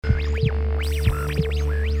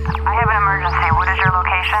I have an emergency. What is your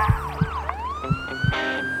location?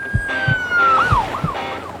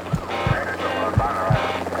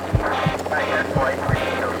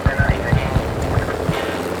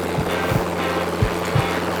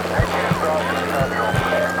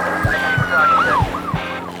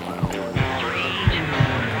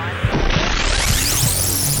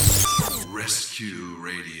 Rescue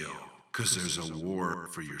Radio, because there's a war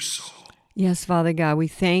for your soul. Yes, Father God, we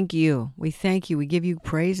thank you. We thank you. We give you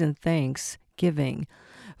praise and thanksgiving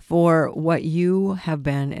for what you have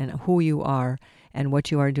been and who you are and what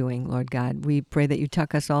you are doing, Lord God. We pray that you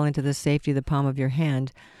tuck us all into the safety of the palm of your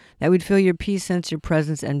hand, that we'd feel your peace, sense your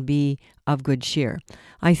presence, and be of good cheer.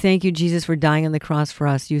 I thank you, Jesus, for dying on the cross for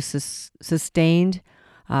us. You sustained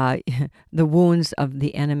the wounds of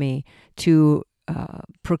the enemy to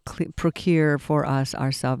procure for us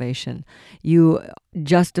our salvation. You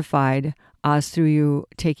justified us through you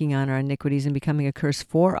taking on our iniquities and becoming a curse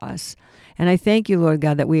for us. And I thank you, Lord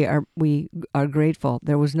God, that we are grateful.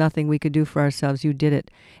 There was nothing we could do for ourselves. You did it.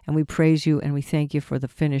 And we praise you and we thank you for the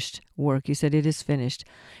finished work. You said it is finished.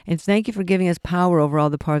 And thank you for giving us power over all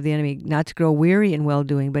the power of the enemy, not to grow weary in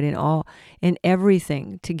well-doing, but in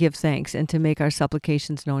everything to give thanks and to make our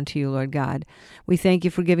supplications known to you, Lord God. We thank you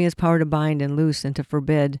for giving us power to bind and loose and to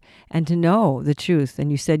forbid and to know the truth. And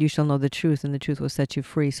you said you shall know the truth and the truth will set you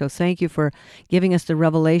free. So thank you for giving us the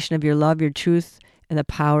revelation of your love, your truth, and the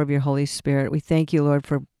power of your Holy Spirit. We thank you, Lord,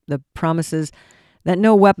 for the promises that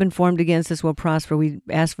no weapon formed against us will prosper. We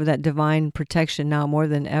ask for that divine protection now more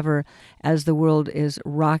than ever as the world is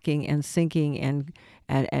rocking and sinking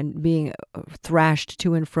and being thrashed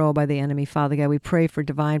to and fro by the enemy. Father God, we pray for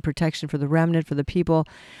divine protection for the remnant, for the people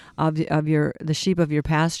of the sheep of your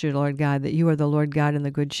pasture, Lord God, that you are the Lord God and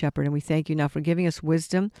the good shepherd. And we thank you now for giving us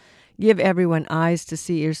wisdom. Give everyone eyes to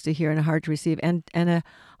see, ears to hear, and a heart to receive, and a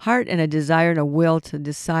heart and a desire and a will to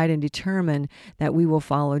decide and determine that we will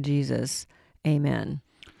follow Jesus. Amen.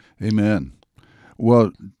 Amen.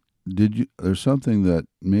 Well, there's something that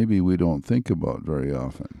maybe we don't think about very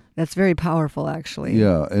often. That's very powerful, actually.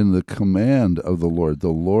 Yeah, and the command of the Lord. The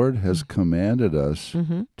Lord has commanded us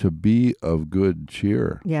to be of good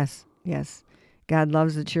cheer. Yes, yes. God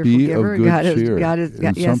loves the cheerful be giver. Of good cheer.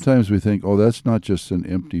 And yes. Sometimes we think, oh, that's not just an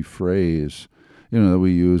empty phrase, that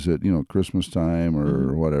we use at, Christmas time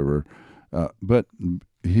or whatever. But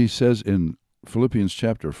he says in Philippians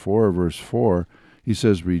chapter 4, verse 4, he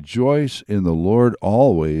says, rejoice in the Lord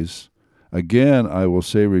always. Again, I will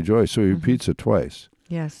say rejoice. So he repeats it twice.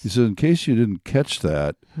 Yes. He says, in case you didn't catch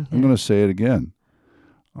that, I'm going to say it again.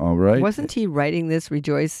 All right. Wasn't he writing this,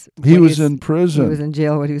 rejoice? He was in prison. He was in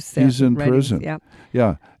jail when he was He's in prison. This. Yeah.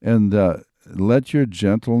 Yeah. And let your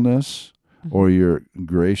gentleness or your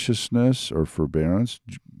graciousness or forbearance,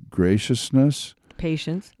 patience,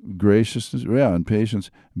 and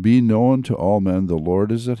patience, be known to all men. The Lord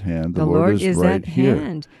is at hand. The Lord is right at here.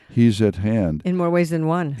 hand. He's at hand. In more ways than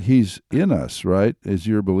one. He's in us, right? As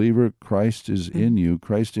you're a believer, Christ is in you.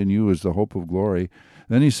 Christ in you is the hope of glory.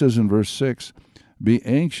 Then he says in verse 6, be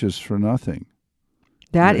anxious for nothing.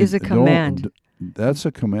 That is a command. That's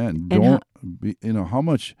a command. And Don't be, how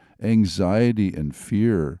much anxiety and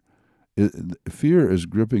fear is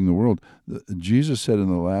gripping the world. Jesus said in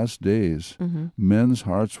the last days, men's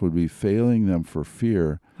hearts would be failing them for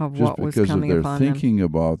fear of just what was because coming of their upon thinking them.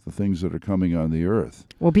 about the things that are coming on the earth.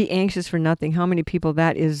 Well, be anxious for nothing. How many people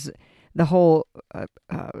that is the whole,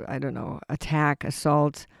 attack,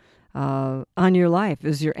 assault on your life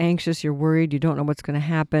is you're anxious, you're worried, you don't know what's going to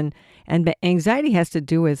happen. And anxiety has to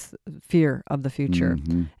do with fear of the future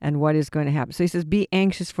and what is going to happen. So he says, be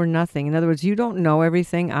anxious for nothing. In other words, you don't know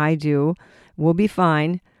everything. I do. We'll be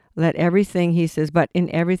fine. Let everything, he says, but in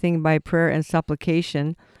everything by prayer and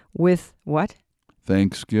supplication with what?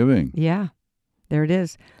 Thanksgiving. Yeah. There it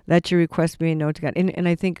is. Let your request be made known to God. And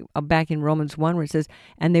I think back in Romans 1 where it says,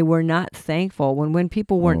 and they were not thankful. When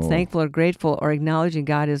people weren't thankful or grateful or acknowledging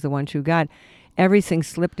God as the one true God, everything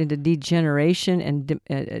slipped into degeneration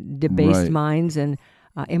and debased minds and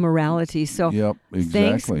immorality. So exactly.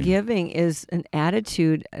 Thanksgiving is an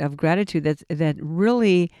attitude of gratitude that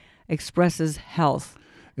really expresses health.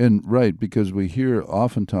 And because we hear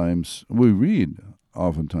oftentimes when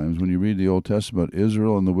you read the Old Testament,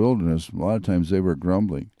 Israel in the wilderness, a lot of times they were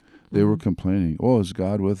grumbling. They were complaining, is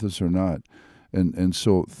God with us or not? And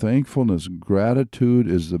so thankfulness, gratitude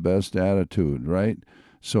is the best attitude, right?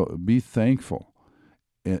 So be thankful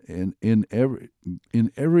in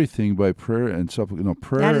everything by prayer and supplication.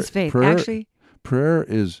 Prayer, that is faith. Prayer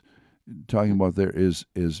is talking about is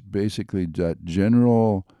basically that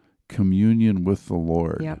general communion with the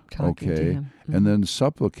Lord. Talking to him. And then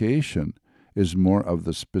supplication is more of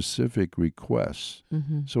the specific requests.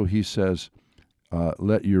 Mm-hmm. So he says,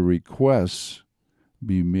 let your requests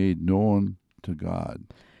be made known to God.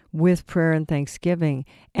 With prayer and thanksgiving.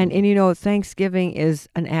 And Thanksgiving is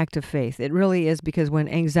an act of faith. It really is, because when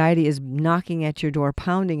anxiety is knocking at your door,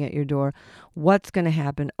 pounding at your door, what's going to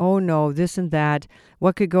happen? Oh no, this and that.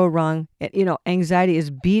 What could go wrong? Anxiety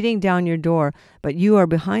is beating down your door, but you are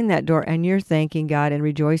behind that door and you're thanking God and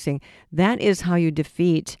rejoicing. That is how you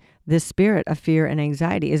defeat this spirit of fear and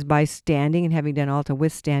anxiety, is by standing and having done all to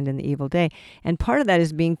withstand in the evil day. And part of that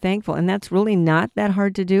is being thankful. And that's really not that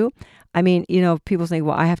hard to do. I mean, people think,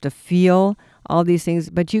 well, I have to feel all these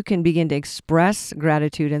things, but you can begin to express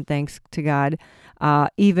gratitude and thanks to God,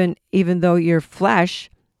 even though your flesh,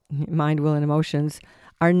 mind, will, and emotions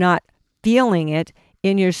are not feeling it.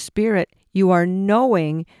 In your spirit, you are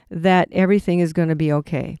knowing that everything is going to be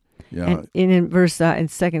okay. Yeah. And in verse in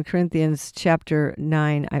 2 Corinthians chapter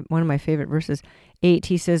 9, one of my favorite verses, 8,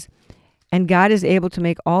 he says, "And God is able to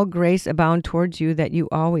make all grace abound towards you, that you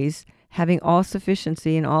always, having all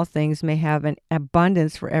sufficiency in all things, may have an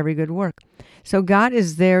abundance for every good work." So God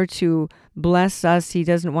is there to bless us. He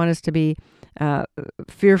doesn't want us to be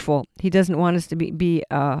fearful. He doesn't want us to be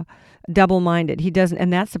double-minded. He doesn't,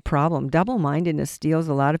 and that's the problem. Double-mindedness steals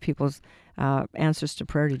a lot of people's answers to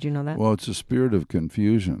prayer. Did you know that? Well, it's a spirit of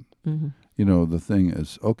confusion. Mm-hmm. The thing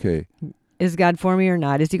is, okay, is God for me or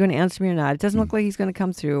not? Is he going to answer me or not? It doesn't look like he's going to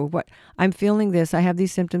come through. What I'm feeling this. I have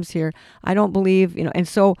these symptoms here. I don't believe, and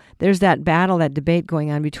so there's that battle, that debate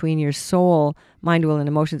going on between your soul, mind, will, and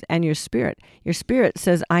emotions, and your spirit. Your spirit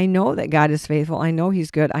says, I know that God is faithful. I know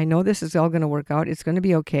he's good. I know this is all going to work out. It's going to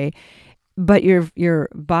be okay. But your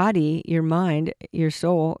body, your mind, your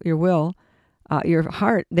soul, your will, your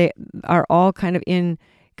heart, they are all kind of in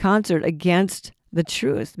concert against the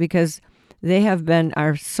truth, because they have been,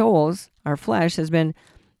 our souls, our flesh has been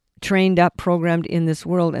trained up, programmed in this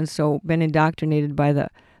world, and so been indoctrinated by the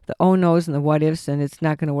oh no's and the what ifs, and it's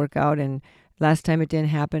not going to work out, and last time it didn't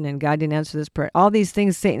happen, and God didn't answer this prayer. All these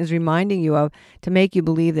things Satan is reminding you of to make you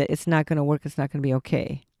believe that it's not going to work, it's not going to be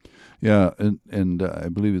okay. Yeah, and I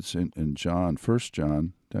believe it's in John, 1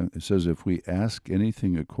 John, it says, if we ask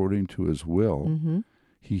anything according to his will, Mm-hmm.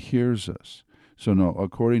 he hears us. So no,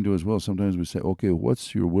 according to his will, sometimes we say, okay,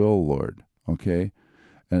 what's your will, Lord? Okay?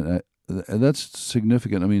 And that's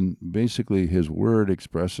significant. I mean, basically his word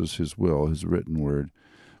expresses his will, his written word.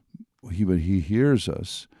 But he hears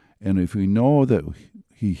us. And if we know that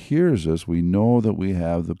he hears us, we know that we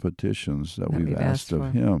have the petitions that we've asked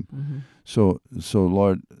of him. Mm-hmm. So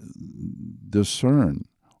Lord, discern.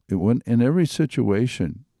 In every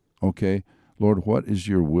situation, okay, Lord, what is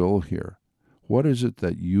your will here? What is it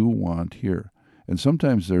that you want here? And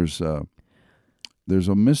sometimes there's a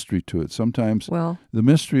mystery to it. Sometimes the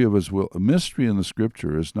mystery of his will, a mystery in the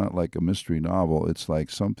scripture is not like a mystery novel. It's like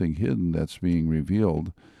something hidden that's being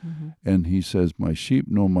revealed. Mm-hmm. And he says, my sheep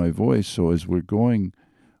know my voice. So as we're going,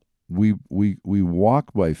 we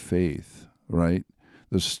walk by faith, right?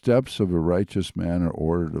 The steps of a righteous man are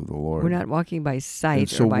ordered of the Lord. We're not walking by sight and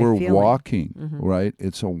so or by we're feeling. walking, Mm-hmm. right?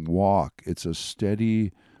 It's a walk. It's a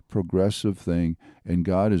steady, progressive thing, and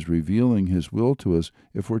God is revealing his will to us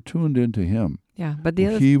if we're tuned into him. Yeah, but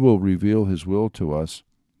he will reveal his will to us.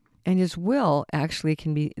 And his will actually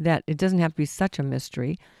can be that it doesn't have to be such a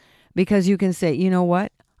mystery, because you can say, you know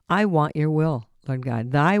what? I want your will, Lord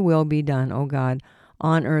God. Thy will be done, O God,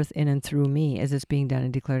 on earth in and through me, as it's being done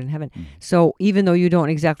and declared in heaven. Mm-hmm. So even though you don't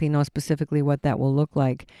exactly know specifically what that will look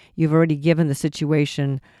like, you've already given the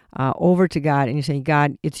situation over to God, and you're saying,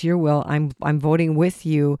 God, it's your will. I'm voting with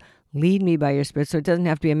you. Lead me by your Spirit. So it doesn't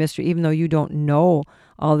have to be a mystery, even though you don't know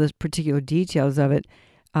all the particular details of it.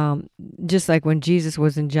 Just like when Jesus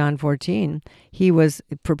was in John 14, he was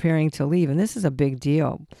preparing to leave, and this is a big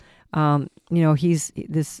deal. He's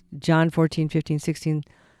this John 14, 15, 16,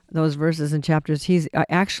 those verses and chapters. He's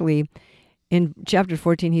actually in chapter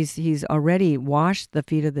 14. He's already washed the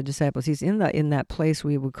feet of the disciples. He's in that place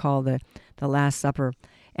we would call the Last Supper,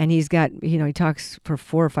 and he's got he talks for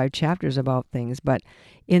 4 or 5 chapters about things. But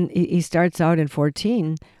he starts out in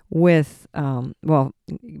 14 with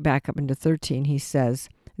back up into 13. He says,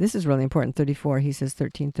 this is really important. 34. He says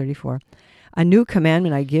 13:34. A new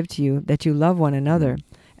commandment I give to you, that you love one another,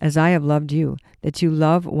 as I have loved you, that you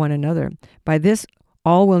love one another. By this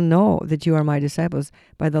all will know that you are my disciples,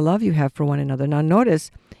 by the love you have for one another. Now notice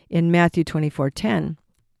in Matthew 24:10,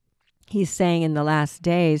 he's saying in the last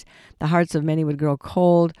days, the hearts of many would grow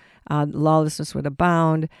cold, lawlessness would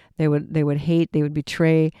abound, they would hate, they would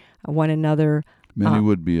betray one another, Many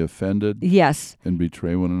would be offended Yes. and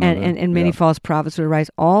betray one another. And many false prophets would arise.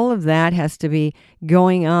 All of that has to be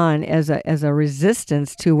going on as a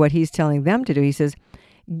resistance to what he's telling them to do. He says,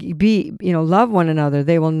 love one another.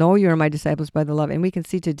 They will know you are my disciples by the love. And we can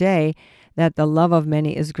see today that the love of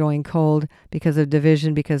many is growing cold because of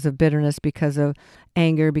division, because of bitterness, because of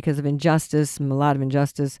anger, because of injustice, a lot of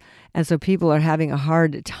injustice. And so people are having a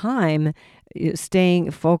hard time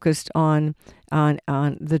staying focused on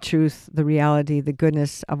the truth, the reality, the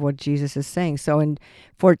goodness of what Jesus is saying. So in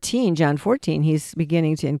John 14, he's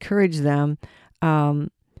beginning to encourage them.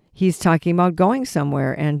 He's talking about going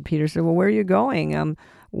somewhere. And Peter said, well, where are you going?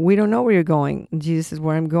 We don't know where you're going. And Jesus says,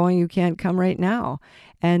 where I'm going, you can't come right now.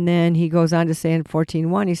 And then he goes on to say in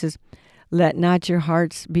 14:1, he says, let not your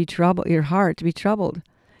heart be troubled.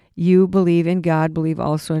 You believe in God, believe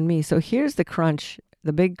also in me. So here's the crunch,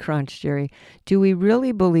 the big crunch, Jerry. Do we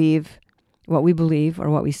really believe what we believe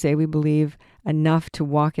or what we say we believe enough to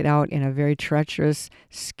walk it out in a very treacherous,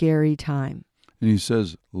 scary time? And he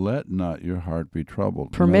says, let not your heart be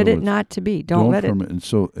troubled. Permit it not to be. Don't let it. And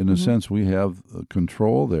so, in a sense, we have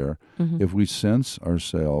control there. If we sense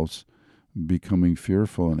ourselves becoming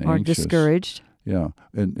fearful and anxious. Or discouraged. Yeah.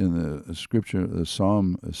 And in the scripture, the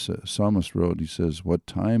psalmist wrote, he says, what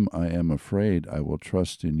time I am afraid, I will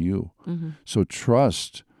trust in you. So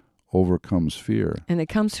trust overcomes fear. And it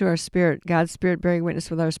comes through our spirit, God's spirit bearing witness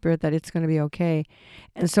with our spirit that it's going to be okay.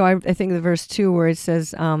 And so I think the verse 2 where it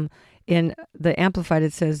says, in the Amplified,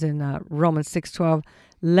 it says in Romans 6:12,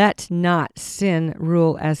 let not sin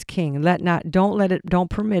rule as king. Don't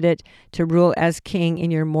permit it to rule as king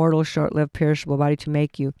in your mortal, short-lived, perishable body to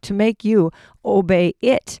make you obey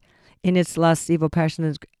it in its lusts, evil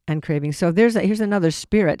passions, and cravings. So here's another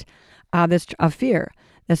spirit that's of fear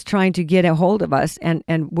that's trying to get a hold of us, and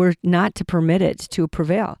we're not to permit it to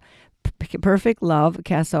prevail. Perfect love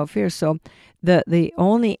casts out fear. So the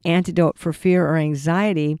only antidote for fear or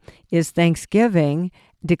anxiety is thanksgiving,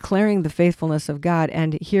 declaring the faithfulness of God.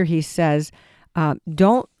 And here he says,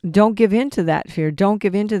 don't give in to that fear. Don't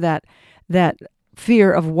give in to that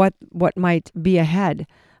fear of what might be ahead.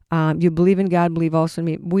 You believe in God, believe also in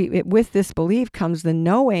me. With this belief comes the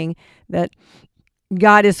knowing that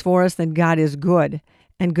God is for us, that God is good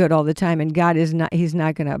and good all the time. And God is not, he's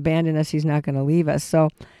not going to abandon us. He's not going to leave us. So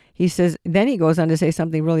he says, then he goes on to say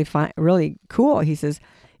something really fine, really cool. He says,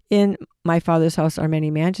 in my Father's house are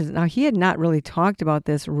many mansions. Now, he had not really talked about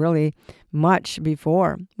this really much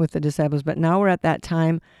before with the disciples, but now we're at that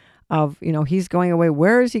time of, he's going away.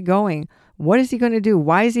 Where is he going? What is he going to do?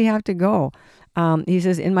 Why does he have to go? He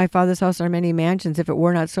says, in my Father's house are many mansions. If it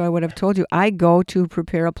were not so, I would have told you. I go to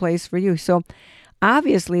prepare a place for you. So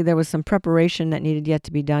obviously there was some preparation that needed yet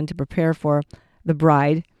to be done to prepare for the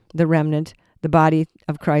bride, the remnant, the body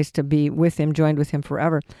of Christ to be with him, joined with him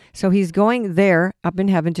forever. So he's going there up in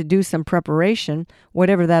heaven to do some preparation,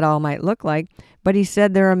 whatever that all might look like. But he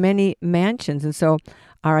said there are many mansions. And so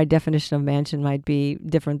our definition of mansion might be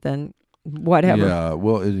different than whatever. Yeah,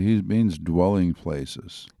 well, he means dwelling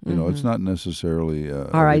places. It's not necessarily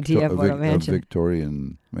our idea of what a mansion. A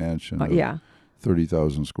Victorian mansion. Yeah.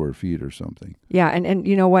 30,000 square feet or something. Yeah, and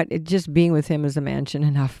you know what? Just being with him is a mansion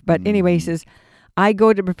enough. But anyway, he says, I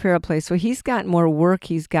go to prepare a place. So he's got more work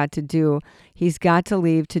he's got to do. He's got to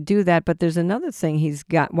leave to do that. But there's another thing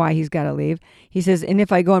why he's got to leave. He says, and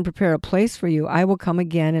if I go and prepare a place for you, I will come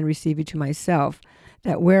again and receive you to myself,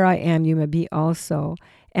 that where I am, you may be also.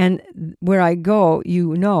 And where I go,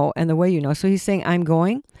 you know, and the way you know. So he's saying, I'm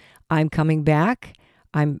going, I'm coming back,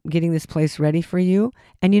 I'm getting this place ready for you.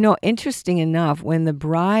 And interesting enough, when the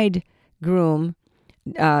bridegroom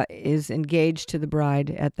is engaged to the bride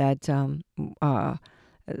at that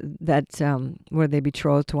where they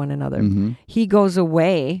betrothed to one another. He goes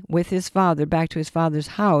away with his father back to his father's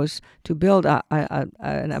house to build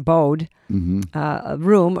an abode, a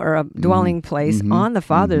room or a dwelling place on the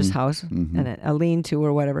father's house, and a lean-to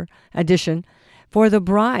or whatever addition for the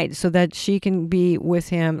bride, so that she can be with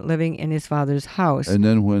him living in his father's house. And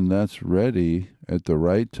then when that's ready at the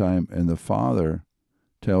right time, and the father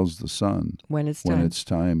tells the son when it's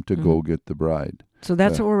time to go get the bride. So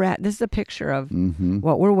that's where we're at. This is a picture of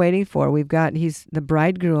what we're waiting for. He's the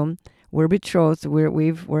bridegroom. We're betrothed.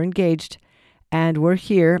 We're engaged, and we're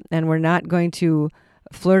here. And we're not going to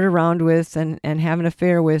flirt around with and have an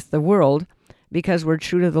affair with the world, because we're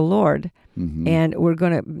true to the Lord. And we're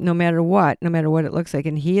going to, no matter what it looks like.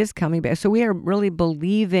 And he is coming back. So we are really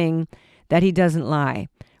believing that he doesn't lie.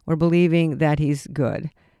 We're believing that he's good.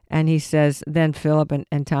 And he says, then Philip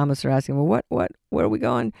and Thomas are asking, well, where are we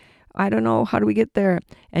going? I don't know. How do we get there?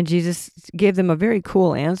 And Jesus gave them a very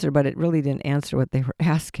cool answer, but it really didn't answer what they were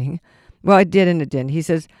asking. Well, it did and it didn't. He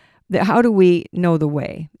says, how do we know the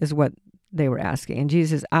way is what they were asking. And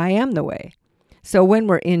Jesus says, I am the way. So when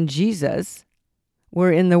we're in Jesus,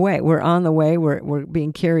 we're in the way. We're on the way. We're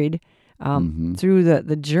being carried through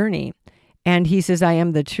the journey. And he says, I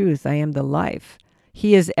am the truth. I am the life.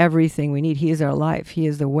 He is everything we need. He is our life. He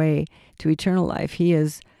is the way to eternal life.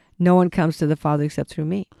 No one comes to the Father except through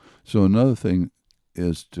me. So another thing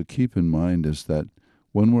is to keep in mind is that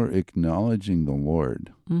when we're acknowledging the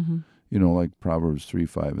Lord, like Proverbs 3,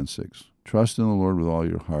 5, and 6, trust in the Lord with all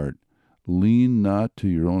your heart. Lean not to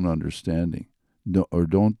your own understanding, or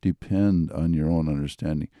don't depend on your own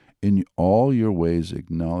understanding. In all your ways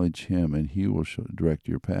acknowledge him, and he will direct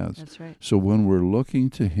your paths. That's right. So when we're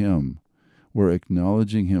looking to him, we're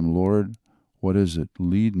acknowledging him. Lord, what is it?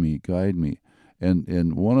 Lead me, guide me.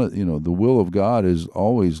 And one of the will of God is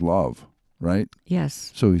always love, right?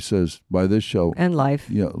 Yes. So he says, by this shall and life.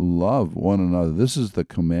 Love one another. This is the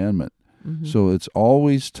commandment. So it's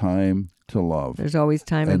always time to love. There's always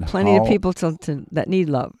time and plenty of people that need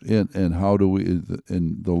love. And how do we?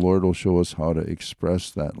 And the Lord will show us how to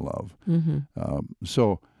express that love.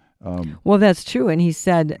 Well, that's true. And he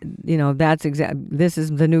said, this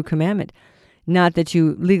is the new commandment. Not that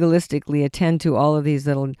you legalistically attend to all of these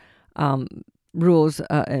little rules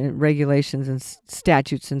and regulations and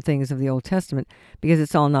statutes and things of the Old Testament, because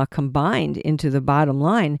it's all now combined into the bottom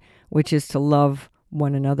line, which is to love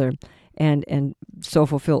one another and so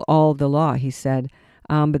fulfill all the law, he said.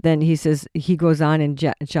 But then he goes on in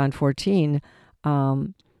John 14,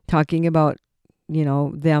 talking about,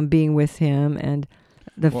 them being with him, and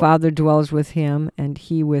the Father dwells with him and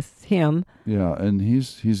he with him. Yeah, and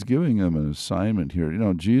he's giving them an assignment here.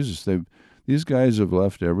 Jesus, these guys have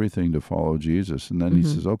left everything to follow Jesus, and then he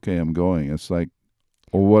says, okay, I'm going. It's like,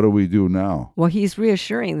 well, what do we do now? Well, he's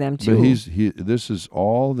reassuring them too. But this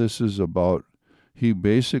is about. He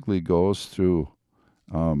basically goes through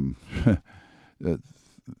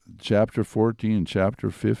chapter 14,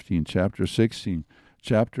 chapter 15, chapter 16,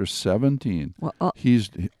 chapter 17.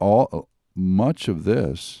 Much of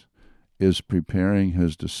this is preparing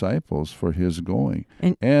his disciples for his going,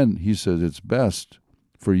 and he says it's best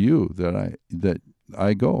for you that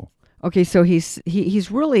I go. Okay, so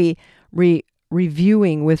he's really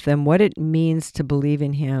reviewing with them what it means to believe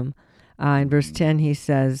in him. In verse 10, he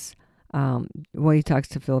says, he talks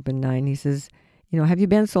to Philip in 9. He says, have you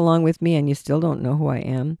been so long with me and you still don't know who I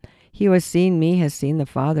am? He who has seen me has seen the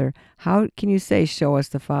Father. How can you say, show us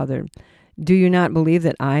the Father? Do you not believe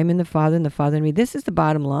that I am in the Father and the Father in me? This is the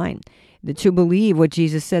bottom line. To believe what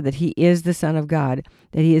Jesus said, that he is the Son of God,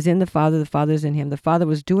 that he is in the Father is in him. The Father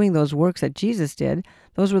was doing those works that Jesus did.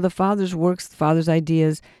 Those were the Father's works, the Father's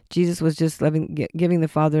ideas. Jesus was just giving the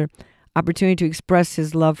Father opportunity to express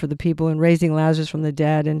his love for the people and raising Lazarus from the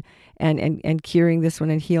dead and curing this one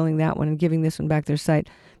and healing that one and giving this one back their sight.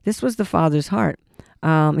 This was the Father's heart.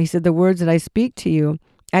 He said, the words that I speak to you,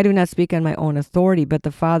 I do not speak on my own authority, but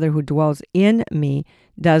the Father who dwells in me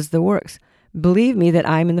does the works. Believe me that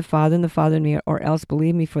I am in the Father and the Father in me, or else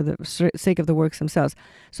believe me for the sake of the works themselves.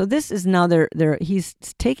 So this is now he's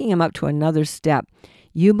taking him up to another step.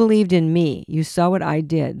 You believed in me. You saw what I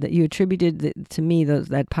did, that you attributed to me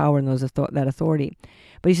that power and that authority.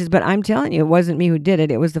 But he says, but I'm telling you, it wasn't me who did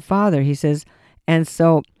it. It was the Father. He says, and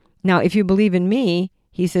so now if you believe in me,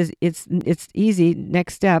 he says, it's easy.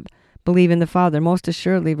 Next step, believe in the Father. Most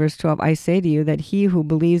assuredly, verse 12, I say to you that he who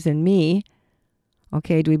believes in me.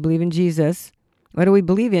 Okay, do we believe in Jesus? What do we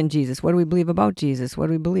believe in Jesus? What do we believe about Jesus? What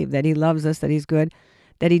do we believe? That he loves us, that he's good,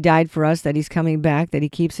 that he died for us, that he's coming back, that he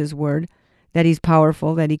keeps his word, that he's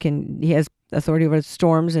powerful, that he has authority over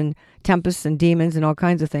storms and tempests and demons and all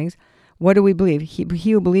kinds of things. What do we believe?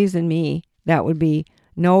 He who believes in me, that would be,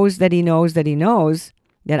 knows that he knows that he knows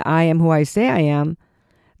that I am who I say I am.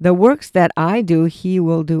 The works that I do, he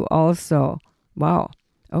will do also. Wow.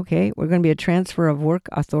 Okay, we're going to be a transfer of work,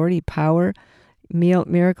 authority, power,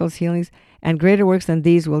 miracles, healings, and greater works than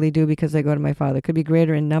these will he do because I go to my Father. It could be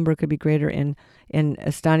greater in number, could be greater in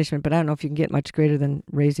astonishment, but I don't know if you can get much greater than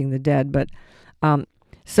raising the dead. But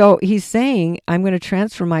so he's saying, I'm going to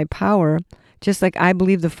transfer my power, just like I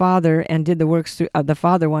believe the Father and did the works the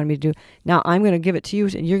Father wanted me to do. Now I'm going to give it to you,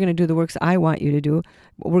 and you're going to do the works I want you to do.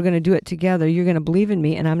 We're going to do it together. You're going to believe in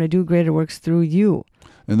me, and I'm going to do greater works through you.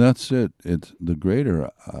 And that's it. It's the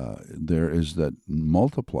greater there is that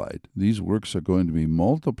multiplied. These works are going to be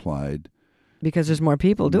multiplied because there's more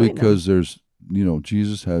people doing them. Because there's,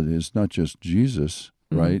 Jesus it's not just Jesus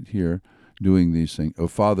right here doing these things, a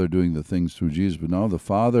Father doing the things through Jesus, but now the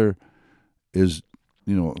Father is,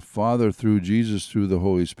 Father through Jesus, through the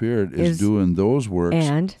Holy Spirit is doing those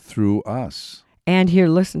works through us. And here,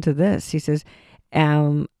 listen to this. He says,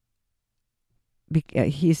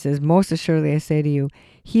 he says, most assuredly I say to you,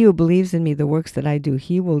 he who believes in me, the works that I do,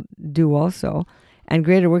 he will do also. And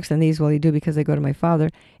greater works than these will he do, because I go to my Father.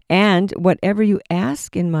 And whatever you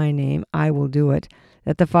ask in my name, I will do it,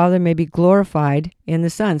 that the Father may be glorified in the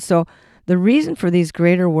Son. So the reason for these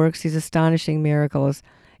greater works, these astonishing miracles,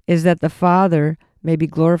 is that the Father may be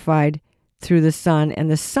glorified through the Son, and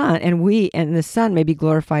the Son may be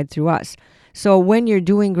glorified through us. So when you're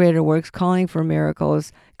doing greater works, calling for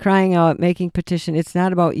miracles, crying out, making petition, it's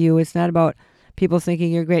not about you. It's not about people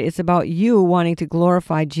thinking you're great. It's about you wanting to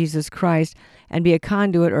glorify Jesus Christ and be a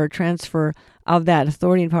conduit or a transfer of that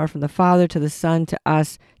authority and power from the Father to the Son to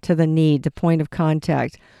us, to the need, the point of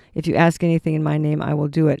contact. If you ask anything in my name, I will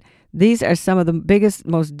do it. These are some of the biggest,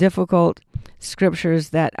 most difficult scriptures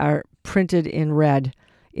that are printed in red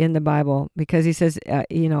in the Bible, because he says,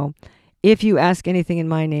 if you ask anything in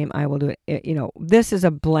my name, I will do it. This is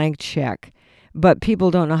a blank check, but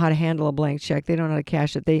people don't know how to handle a blank check. They don't know how to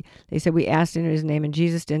cash it. They said, we asked in his name and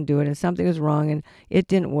Jesus didn't do it, and something was wrong and it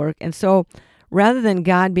didn't work. And so rather than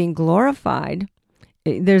God being glorified,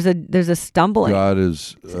 there's a stumbling. God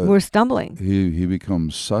is... we're stumbling. He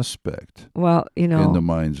becomes suspect Well, in the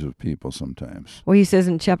minds of people sometimes. Well, he says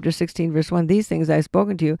in chapter 16, verse 1, these things I have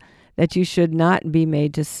spoken to you, that you should not be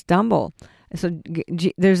made to stumble. So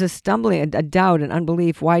there's a stumbling, a doubt, an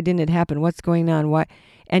unbelief. Why didn't it happen? What's going on? Why?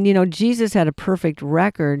 And, Jesus had a perfect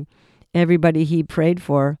record. Everybody he prayed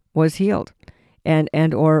for was healed and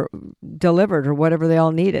or delivered or whatever they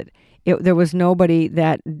all needed. There was nobody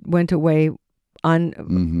that went away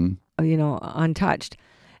untouched.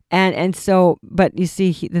 And so, but you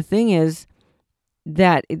see, the thing is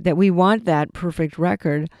that we want that perfect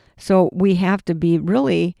record. So we have to be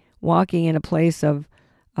really walking in a place of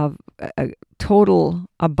total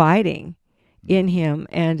abiding in him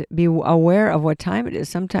and be aware of what time it is.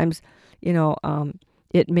 Sometimes,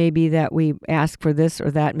 it may be that we ask for this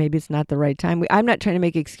or that. Maybe it's not the right time. I'm not trying to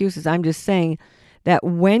make excuses. I'm just saying that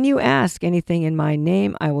when you ask anything in my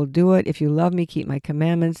name, I will do it. If you love me, keep my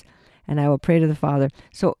commandments, and I will pray to the Father.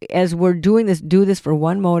 So as we're doing this, do this for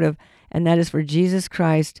one motive, and that is for Jesus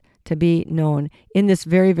Christ to be known in this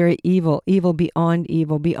very, very evil beyond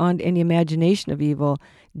any imagination of evil,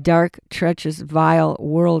 dark, treacherous, vile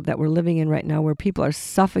world that we're living in right now, where people are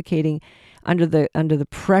suffocating under the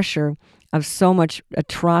pressure of so much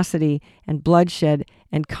atrocity and bloodshed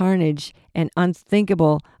and carnage and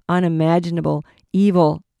unthinkable, unimaginable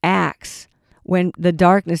evil acts, when the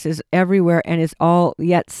darkness is everywhere and it's all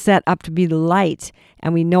yet set up to be the light,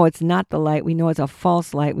 and we know it's not the light, we know it's a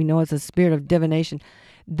false light, we know it's a spirit of divination.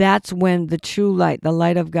 That's when the true light, the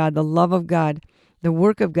light of God, the love of God, the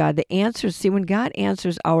work of God, the answers. See, when God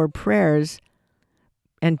answers our prayers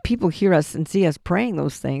and people hear us and see us praying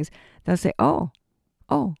those things, they'll say, oh.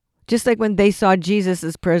 Just like when they saw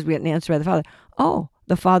Jesus' prayers be answered by the Father. Oh,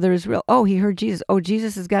 the Father is real. Oh, he heard Jesus. Oh,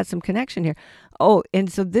 Jesus has got some connection here. Oh, and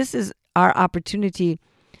so this is our opportunity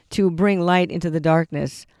to bring light into the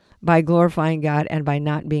darkness by glorifying God and by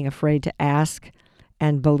not being afraid to ask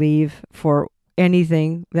and believe for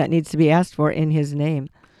anything that needs to be asked for in his name.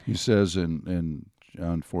 He says in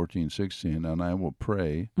John 14:16, and I will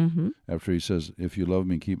pray, after he says, if you love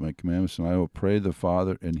me, keep my commandments, and I will pray the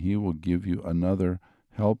Father, and he will give you another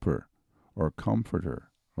helper or comforter,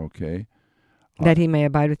 okay? That he may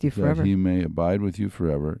abide with you forever. That he may abide with you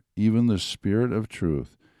forever, even the Spirit of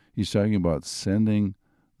truth. He's talking about sending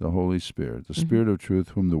the Holy Spirit, the Spirit of truth,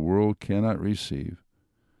 whom the world cannot receive,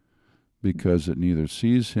 because it neither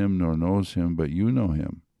sees him nor knows him, but you know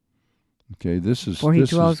him. Okay, this is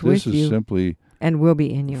simply and will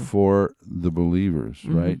be in you for the believers,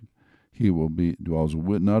 right? He will dwells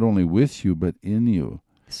not only with you but in you.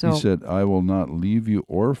 So, he said, I will not leave you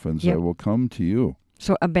orphans. I will come to you.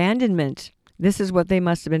 So abandonment, this is what they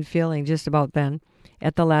must have been feeling just about then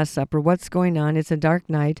at the Last Supper. What's going on? It's a dark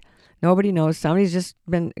night. Nobody knows. Somebody's just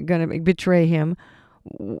been going to betray him.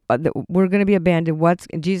 We're going to be abandoned.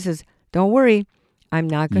 Jesus says, don't worry. I'm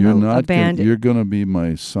not going to abandon. You're going to be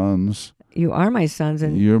my sons. You are my sons.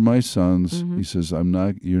 And you're my sons. He says, you're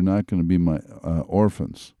not going to be my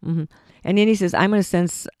orphans. And then he says, I'm going to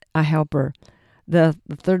send a helper, the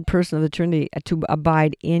third person of the Trinity, to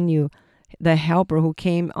abide in you. The helper who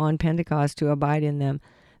came on Pentecost to abide in them.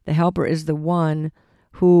 The helper is the one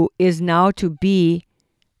who is now to be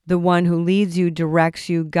the one who leads you, directs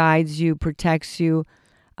you, guides you, protects you,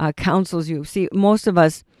 counsels you. See, most of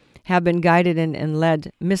us have been guided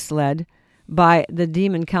and misled by the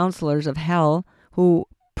demon counselors of hell, who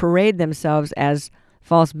parade themselves as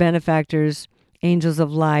false benefactors, angels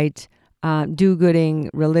of light, do-gooding,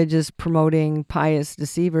 religious, promoting, pious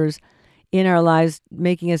deceivers in our lives,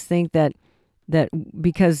 making us think that that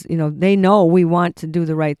because, they know we want to do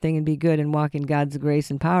the right thing and be good and walk in God's grace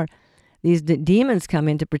and power. These demons come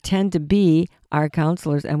in to pretend to be our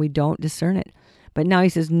counselors, and we don't discern it. But now he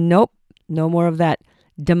says, nope, no more of that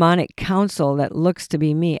demonic counsel that looks to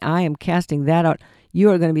be me. I am casting that out.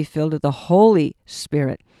 You are going to be filled with the Holy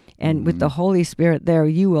Spirit. And with the Holy Spirit there,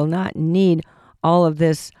 you will not need all of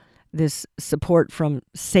this support from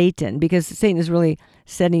Satan, because Satan is really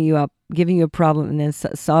setting you up, giving you a problem, and then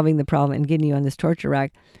solving the problem and getting you on this torture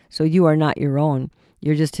rack. So you are not your own.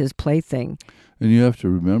 You're just his plaything. And you have to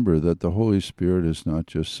remember that the Holy Spirit is not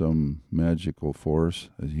just some magical force.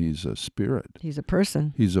 He's a spirit. He's a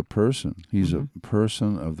person. He's a person. He's a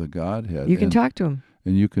person of the Godhead. You can talk to him.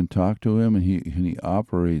 And you can talk to him, and he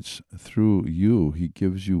operates through you. He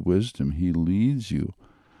gives you wisdom. He leads you.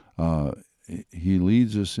 He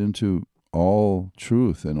leads us into all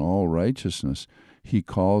truth and all righteousness. He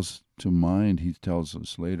calls to mind. He tells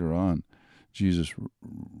us later on. Jesus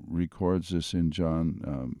records this in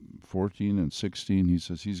John 14 and 16. He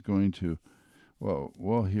says he's going to,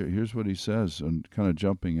 here's what he says, and kind of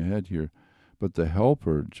jumping ahead here. But the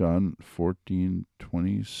Helper, John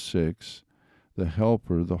 14:26, the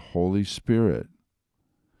Helper, the Holy Spirit.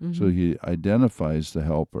 Mm-hmm. So he identifies the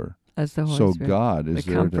Helper. As the Holy Spirit. So God is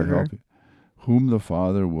there to help you. Whom the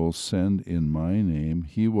Father will send in my name,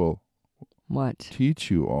 he will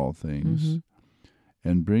teach you all things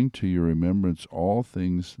and bring to your remembrance all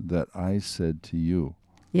things that I said to you.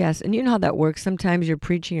 Yes, and you know how that works. Sometimes you're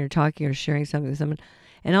preaching or talking or sharing something with someone,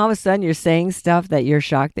 and all of a sudden you're saying stuff that you're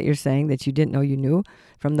shocked that you're saying that you didn't know you knew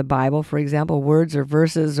from the Bible, for example, words or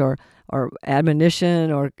verses or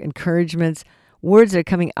admonition or encouragements, words that are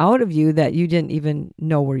coming out of you that you didn't even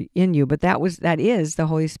know were in you. But that is the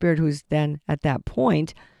Holy Spirit who's then at that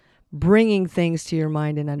point bringing things to your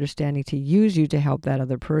mind and understanding to use you to help that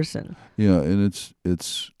other person. Yeah, and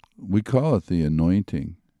it's we call it the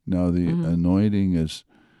anointing. Now the anointing is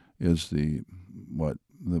the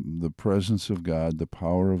presence of God, the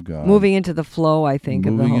power of God. Moving into the flow, I think,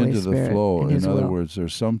 of the Holy Spirit. Moving into the flow. In other words,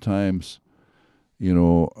 there's sometimes, we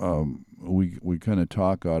kind of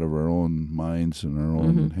talk out of our own minds and our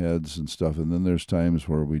own heads and stuff, and then there's times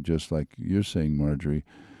where we just, like you're saying, Marjorie,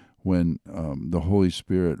 when the Holy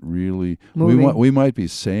Spirit really, we might be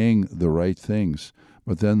saying the right things,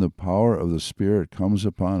 but then the power of the Spirit comes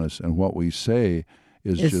upon us, and what we say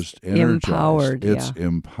is just energized. Empowered. It's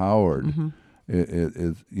empowered. Mm-hmm.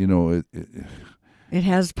 It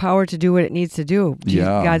has power to do what it needs to do.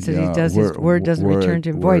 God says He does. His word doesn't return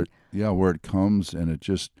to Him void. Where it comes and it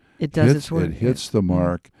does its work. It hits the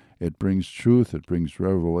mark. It brings truth. It brings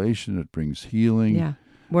revelation. It brings healing. Yeah.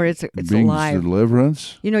 Where it's brings alive.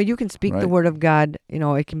 Deliverance. You can speak the word of God.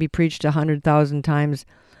 It can be preached 100,000 times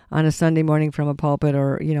on a Sunday morning from a pulpit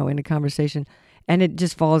or, in a conversation, and it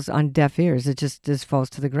just falls on deaf ears. It just falls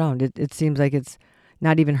to the ground. It seems like it's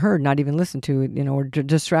not even heard, not even listened to, or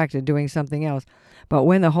distracted doing something else. But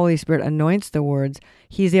when the Holy Spirit anoints the words,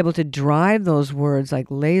 He's able to drive those words like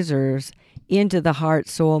lasers into the heart,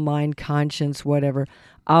 soul, mind, conscience, whatever,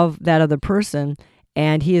 of that other person.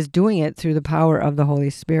 And He is doing it through the power of the Holy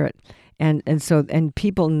Spirit. And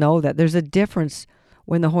people know that there's a difference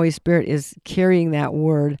when the Holy Spirit is carrying that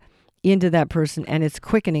word into that person and it's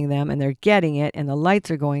quickening them and they're getting it and the lights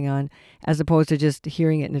are going on, as opposed to just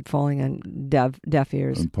hearing it and it falling on deaf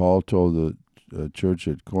ears. And Paul told the church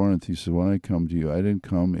at Corinth, he said, when I come to you, I didn't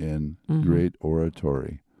come in great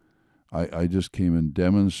oratory. I just came in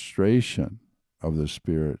demonstration of the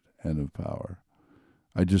Spirit and of power.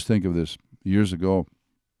 I just think of this. Years ago,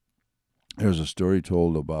 there's a story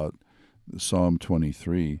told about Psalm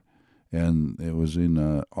 23, and it was in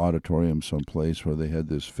an auditorium someplace where they had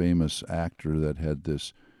this famous actor that had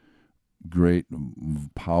this great,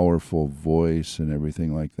 powerful voice and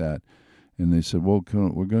everything like that. And they said, well,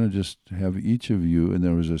 we're going to just have each of you, and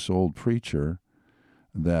there was this old preacher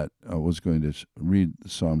that was going to read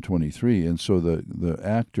Psalm 23, and so the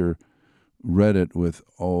actor read it with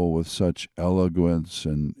such eloquence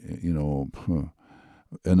and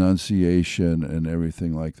enunciation and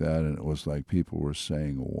everything like that, and it was like people were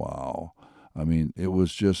saying, wow. I mean, it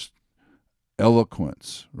was just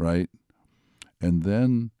eloquence, right? And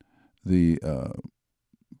then the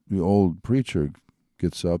old preacher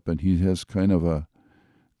gets up and he has kind of a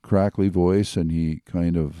crackly voice, and he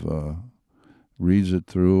kind of reads it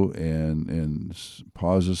through and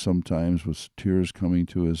pauses sometimes with tears coming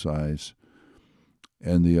to his eyes.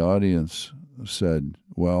 And the audience said,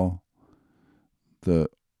 well, the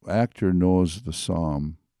actor knows the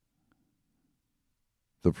psalm,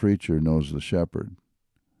 the preacher knows the shepherd.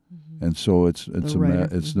 Mm-hmm. And so it's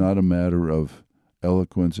not a matter of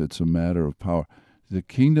eloquence, it's a matter of power. The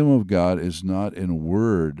kingdom of God is not in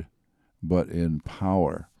word, but in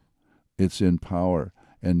power. It's in power.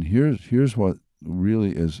 And here's what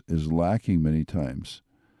really is lacking many times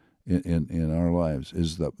in our lives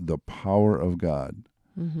is the power of God.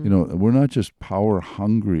 Mm-hmm. You know, we're not just power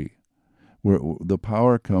hungry. The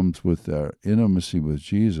power comes with our intimacy with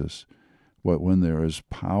Jesus. When there is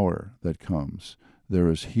power that comes, there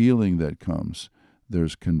is healing that comes,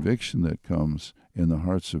 there's conviction that comes in the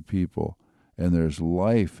hearts of people, and there's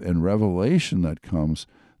life and revelation that comes.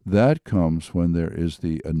 That comes when there is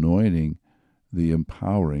the anointing, the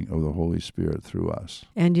empowering of the Holy Spirit through us.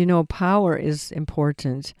 And you know, power is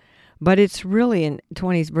important, but it's really in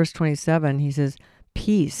verse 27, he says,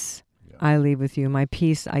 peace I leave with you, my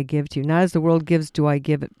peace I give to you. Not as the world gives do I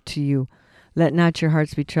give it to you. Let not your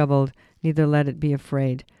hearts be troubled, neither let it be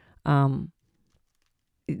afraid.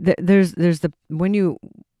 There's when you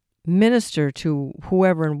minister to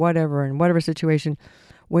whoever and whatever situation,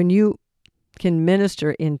 when you can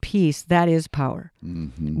minister in peace, that is power.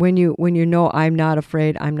 Mm-hmm. When you know I'm not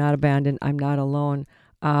afraid, I'm not abandoned, I'm not alone.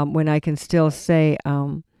 When I can still say,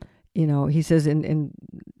 he says in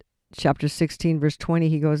chapter 16, verse 20,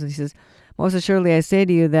 he says, most assuredly I say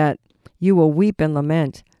to you that you will weep and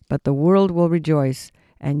lament, but the world will rejoice,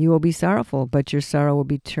 and you will be sorrowful, but your sorrow will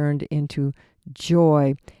be turned into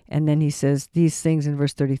joy. And then he says these things in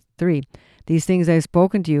verse 33, these things I have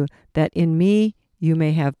spoken to you, that in me you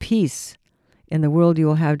may have peace. In the world you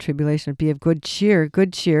will have tribulation. Be of good cheer,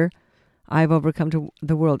 I've overcome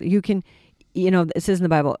the world. You can, it says in the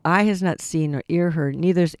Bible, eye has not seen nor ear heard,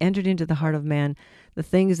 neither has entered into the heart of man the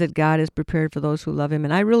things that God has prepared for those who love him.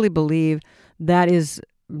 And I really believe that is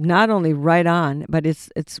not only right on, but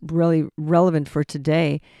it's really relevant for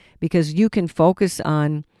today, because you can focus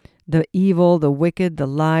on the evil, the wicked, the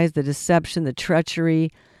lies, the deception, the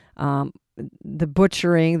treachery, the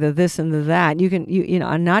butchering, the this and the that. You can,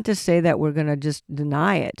 and not to say that we're going to just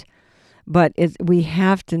deny it, but we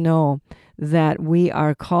have to know that we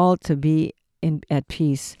are called to be at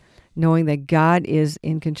peace, knowing that God is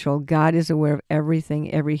in control. God is aware of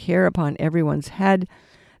everything, every hair upon everyone's head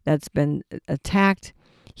that's been attacked.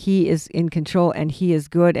 He is in control, and he is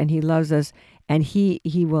good, and he loves us, and he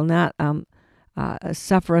will not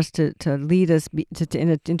suffer us to lead us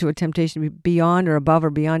into a temptation beyond or above or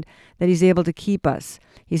beyond, that he's able to keep us.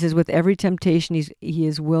 He says with every temptation he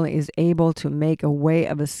is able to make a way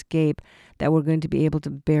of escape, that we're going to be able to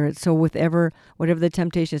bear it. So whatever the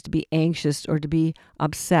temptation is, to be anxious or to be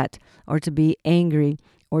upset or to be angry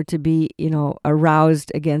or to be,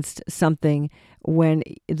 aroused against something, when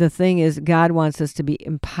the thing is, God wants us to be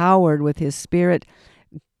empowered with his Spirit,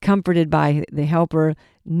 comforted by the helper,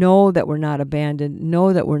 know that we're not abandoned,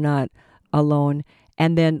 know that we're not alone,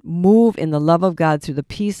 and then move in the love of God through the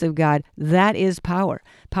peace of God. That is power.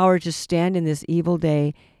 Power to stand in this evil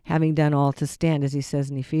day, having done all to stand, as he says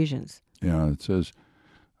in Ephesians. Yeah, it says,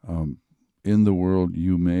 in the world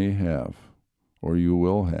you may have, or you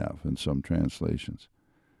will have, in some translations.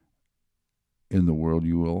 In the world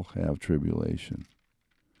you will have tribulation.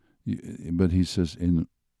 But he says,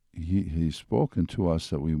 he's spoken to us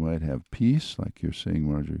that we might have peace, like you're saying,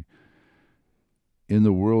 Marjorie. In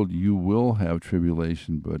the world you will have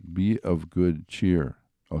tribulation, but be of good cheer,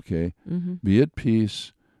 okay? Mm-hmm. Be at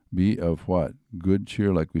peace, be of what? Good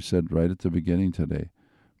cheer, like we said right at the beginning today.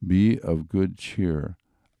 Be of good cheer.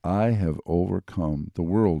 I have overcome the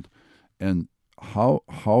world. And how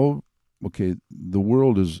okay, the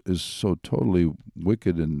world is so totally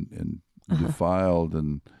wicked and defiled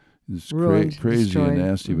and it's Ruined, crazy destroyed. and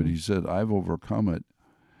nasty, Mm-hmm. but he said, I've overcome it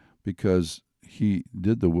because he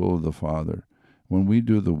did the will of the Father. When we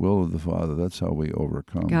do the will of the Father, that's how we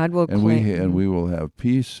overcome. God will and claim, we will have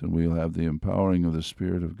peace, and we will have the empowering of the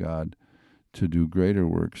Spirit of God to do greater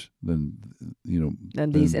works than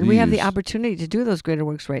these. And we have the opportunity to do those greater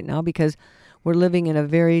works right now, because we're living in a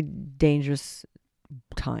very dangerous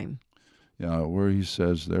time. Yeah, where he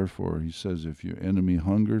says, therefore, he says, if your enemy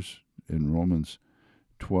hungers, in Romans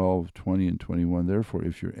 12, 20, and 21, therefore,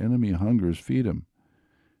 if your enemy hungers, feed him.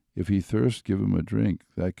 If he thirsts, give him a drink.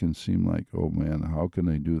 That can seem like, oh man, how can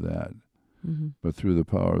I do that? Mm-hmm. But through the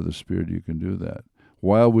power of the Spirit, you can do that.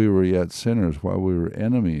 While we were yet sinners, while we were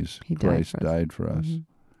enemies, Christ died for us. Mm-hmm.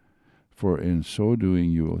 For in so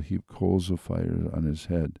doing, you will heap coals of fire on his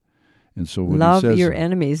head. And so when love he says, your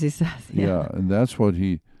enemies, he says. Yeah, and that's what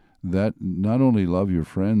that not only love your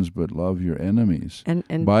friends, but love your enemies.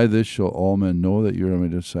 And by this shall all men know that you are my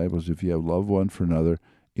disciples, if you have love one for another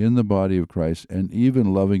in the body of Christ, and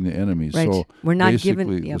even loving the enemies. Right. So we're not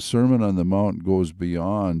basically, given, the Sermon on the Mount goes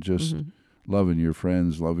beyond just mm-hmm. loving your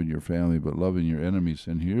friends, loving your family, but loving your enemies.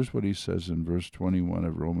 And here's what he says in verse 21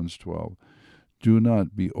 of Romans 12. do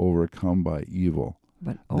not be overcome by evil.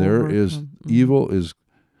 But There is evil is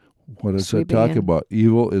what does that Sweeping talk in. about?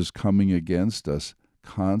 Evil is coming against us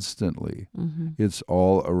constantly. It's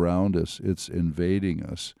all around us. It's invading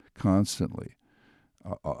us constantly.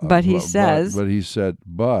 But he says, but he said,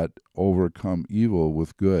 but overcome evil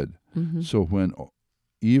with good. So when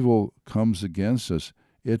evil comes against us,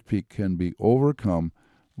 it can be overcome.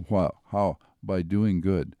 How? By doing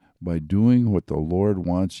good. By doing what the Lord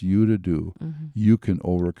wants you to do, you can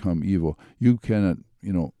overcome evil. You cannot,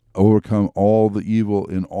 overcome all the evil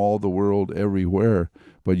in all the world everywhere,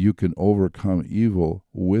 but you can overcome evil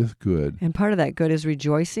with good. and part of that good is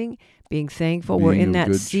rejoicing, being thankful. Being We're in of that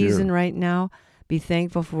good season cheer. right now. Be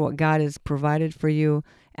thankful for what God has provided for you,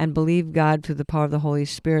 and believe God through the power of the Holy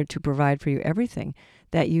Spirit to provide for you everything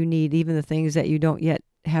that you need, even the things that you don't yet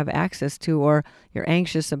have access to, or you're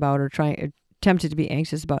anxious about, or tempted to be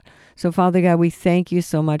anxious about. So, Father God, we thank you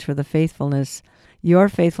so much for the faithfulness, your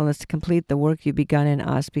faithfulness to complete the work you've begun in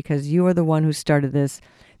us, because you are the one who started this.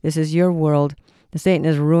 This is your world. The Satan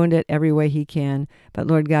has ruined it every way he can. But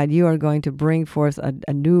Lord God, you are going to bring forth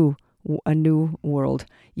a new world.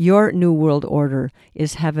 Your new world order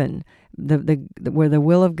is heaven, where the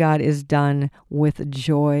will of God is done with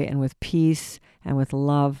joy and with peace and with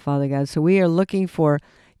love, Father God. So we are looking for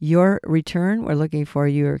your return. We're looking for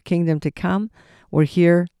your kingdom to come. We're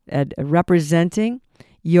here representing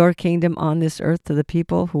your kingdom on this earth to the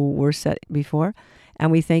people who were set before.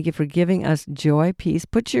 And we thank you for giving us joy, peace.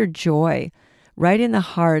 Put your joy right in the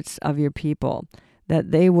hearts of your people,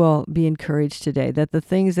 that they will be encouraged today, that the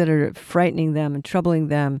things that are frightening them and troubling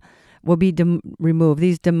them will be removed.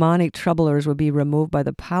 These demonic troublers will be removed by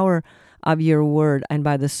the power of your word and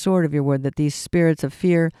by the sword of your word, that these spirits of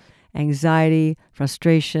fear, anxiety,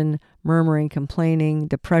 frustration, murmuring, complaining,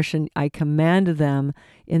 depression, I command them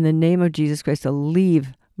in the name of Jesus Christ to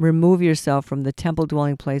leave. Remove yourself from the temple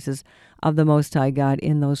dwelling places of the Most High God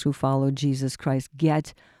in those who follow Jesus Christ.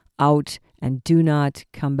 Get out and do not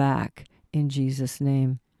come back in Jesus'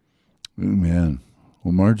 name. Amen.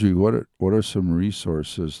 Well, Marjorie, what are some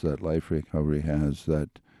resources that Life Recovery has that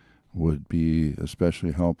would be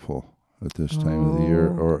especially helpful at this time of the year,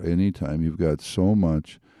 or any time? You've got so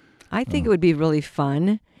much. I think it would be really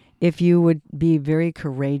fun if you would be very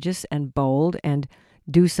courageous and bold and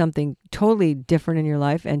do something totally different in your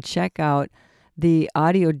life and check out the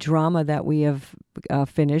audio drama that we have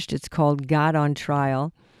finished. It's called God on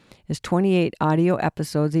Trial. It's 28 audio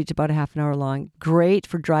episodes, each about a half an hour long. Great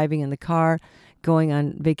for driving in the car, going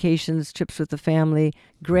on vacations, trips with the family.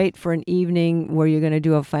 Great for an evening where you're going to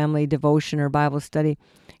do a family devotion or Bible study.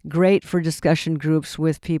 Great for discussion groups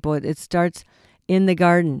with people. It starts in the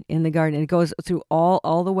garden, and it goes through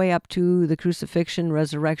all the way up to the crucifixion,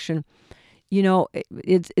 resurrection.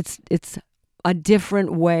 It's a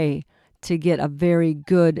different way to get a very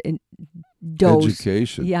good dose,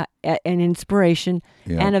 Education. and inspiration,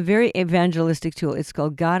 Yeah. and a very evangelistic tool. It's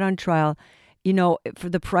called God on Trial. For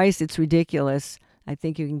the price, it's ridiculous. I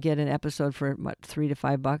think you can get an episode for $3 to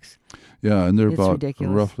 $5. Yeah, and they're It's about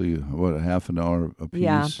ridiculous. roughly a half an hour a piece.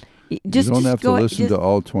 Yeah. You don't have to listen to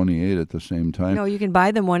all 28 at the same time. No, you can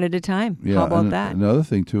buy them one at a time. Yeah, How about and that? Another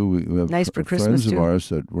thing too, we have Nice for friends Christmas, of too. ours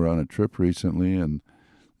that were on a trip recently and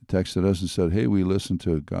texted us and said, "Hey, we listened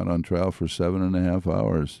to God on Trial for 7.5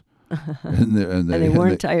 hours," and they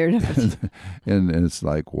weren't tired of it. and it's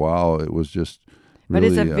like, wow, it was just. But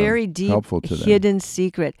Really, it's a very deep, helpful to them. hidden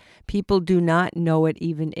secret. People do not know it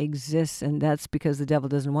even exists, and that's because the devil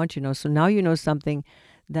doesn't want you to know. So now you know something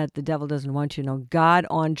that the devil doesn't want you to know. God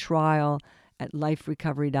on Trial at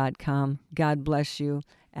liferecovery.com. God bless you,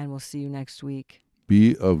 and we'll see you next week.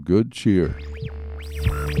 Be of good cheer. I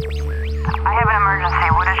have an emergency.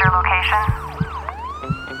 What is your location?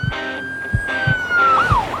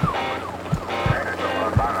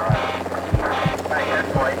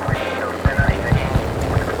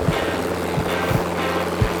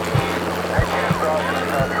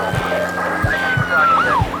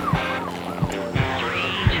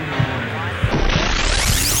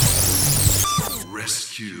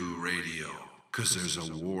 Rescue Radio, because there's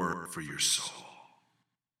a war for your soul.